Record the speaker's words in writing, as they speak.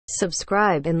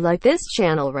Subscribe and like this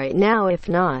channel right now. If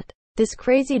not, this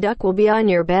crazy duck will be on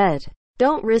your bed.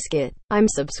 Don't risk it. I'm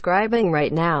subscribing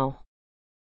right now.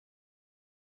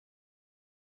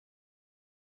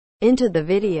 Into the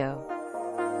video.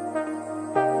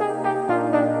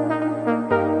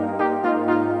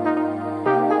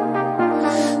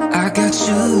 I got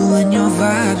you and your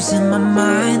vibes in my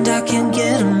mind, I can't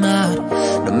get them out,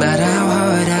 no matter how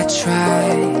hard I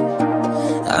try.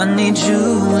 I need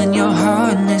you and your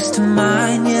heart next to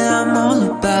mine, yeah, I'm all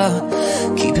about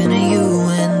keeping it you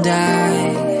and I.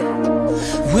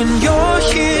 When you're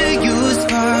here, you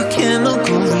spark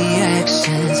chemical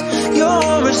reactions, your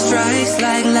aura strikes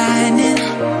like lightning.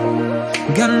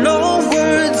 Got no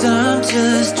words, I'm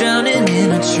just drowning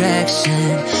in attraction.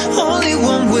 Only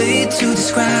one way to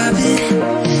describe it.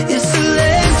 It's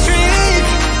electric,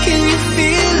 can you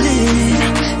feel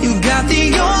it? You got the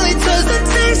only touch that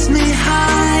takes me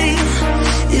high.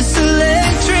 It's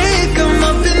electric, I'm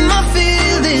up in my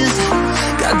feelings.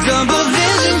 Got double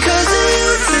vision 'cause of you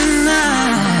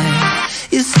tonight.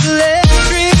 It's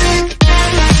electric.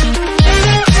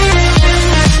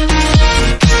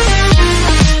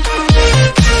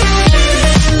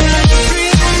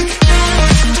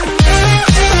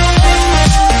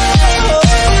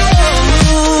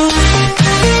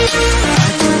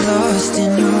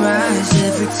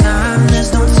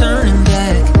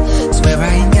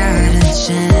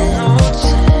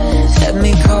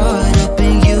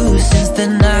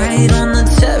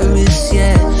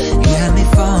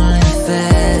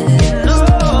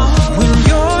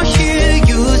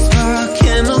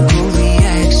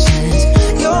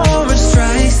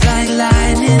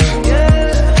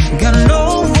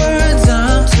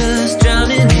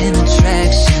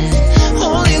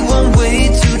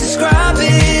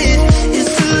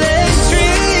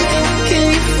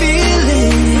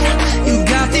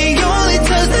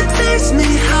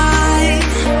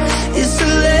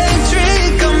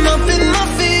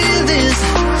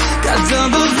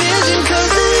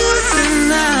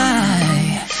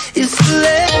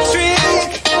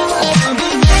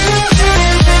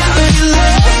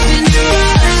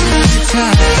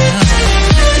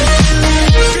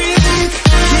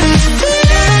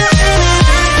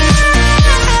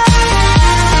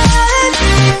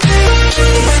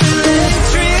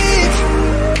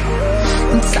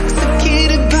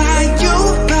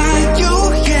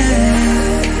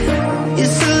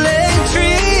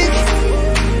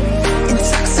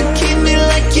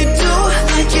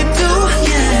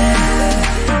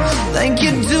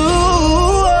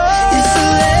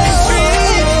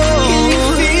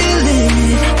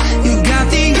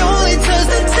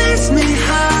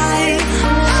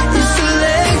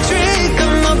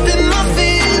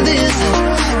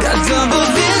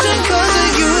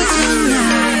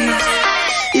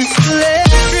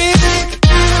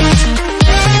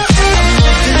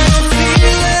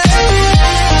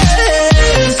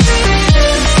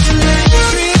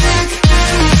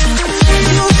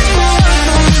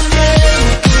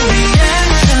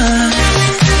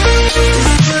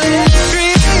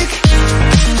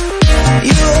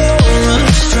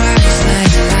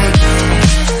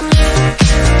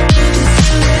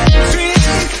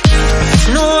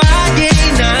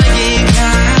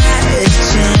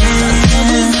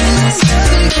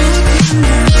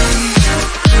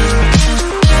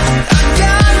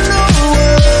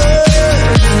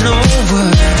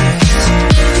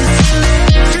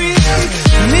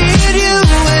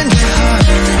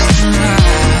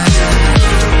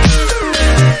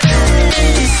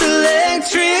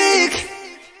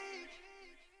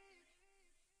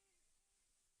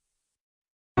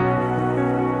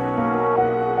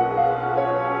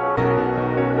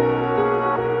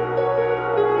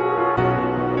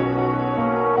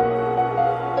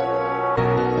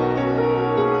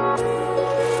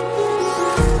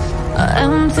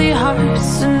 Empty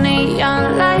hearts and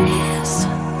neon lights,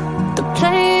 they're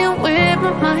playing with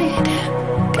my mind.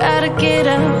 Gotta get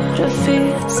out of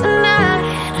here tonight.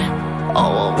 Oh,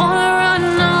 I wanna run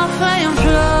off and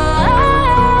fly.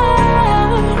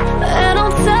 And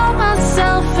I'll tell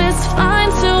myself it's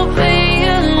fine to be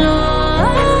alone,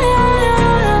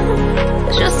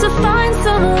 just to find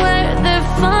somewhere that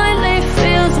finally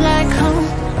feels like home.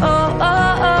 Oh,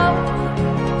 oh, oh.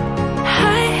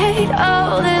 I hate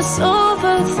all this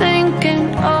overthinking.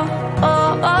 Oh,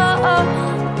 oh, oh, oh.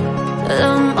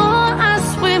 The more I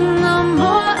swim, the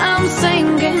more I'm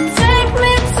sinking. Take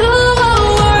me to a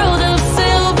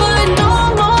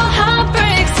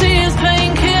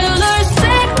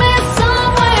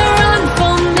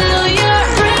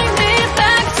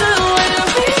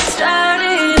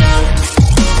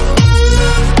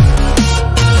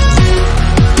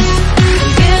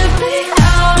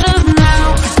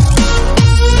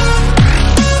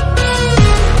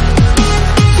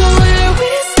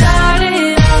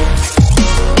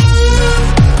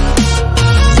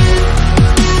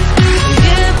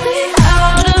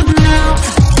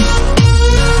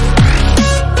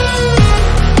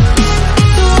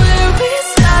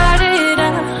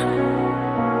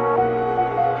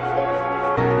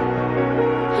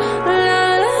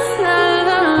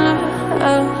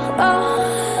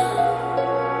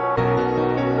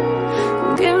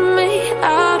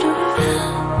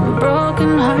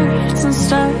broken hearts and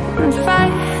starting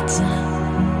fights,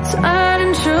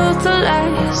 turning truth to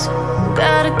lies.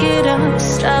 Gotta get up,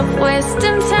 stop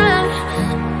wasting time.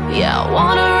 Yeah, I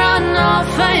wanna run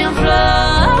off and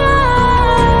fly,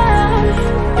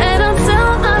 and I'll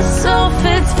tell myself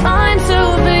it's fine to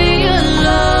be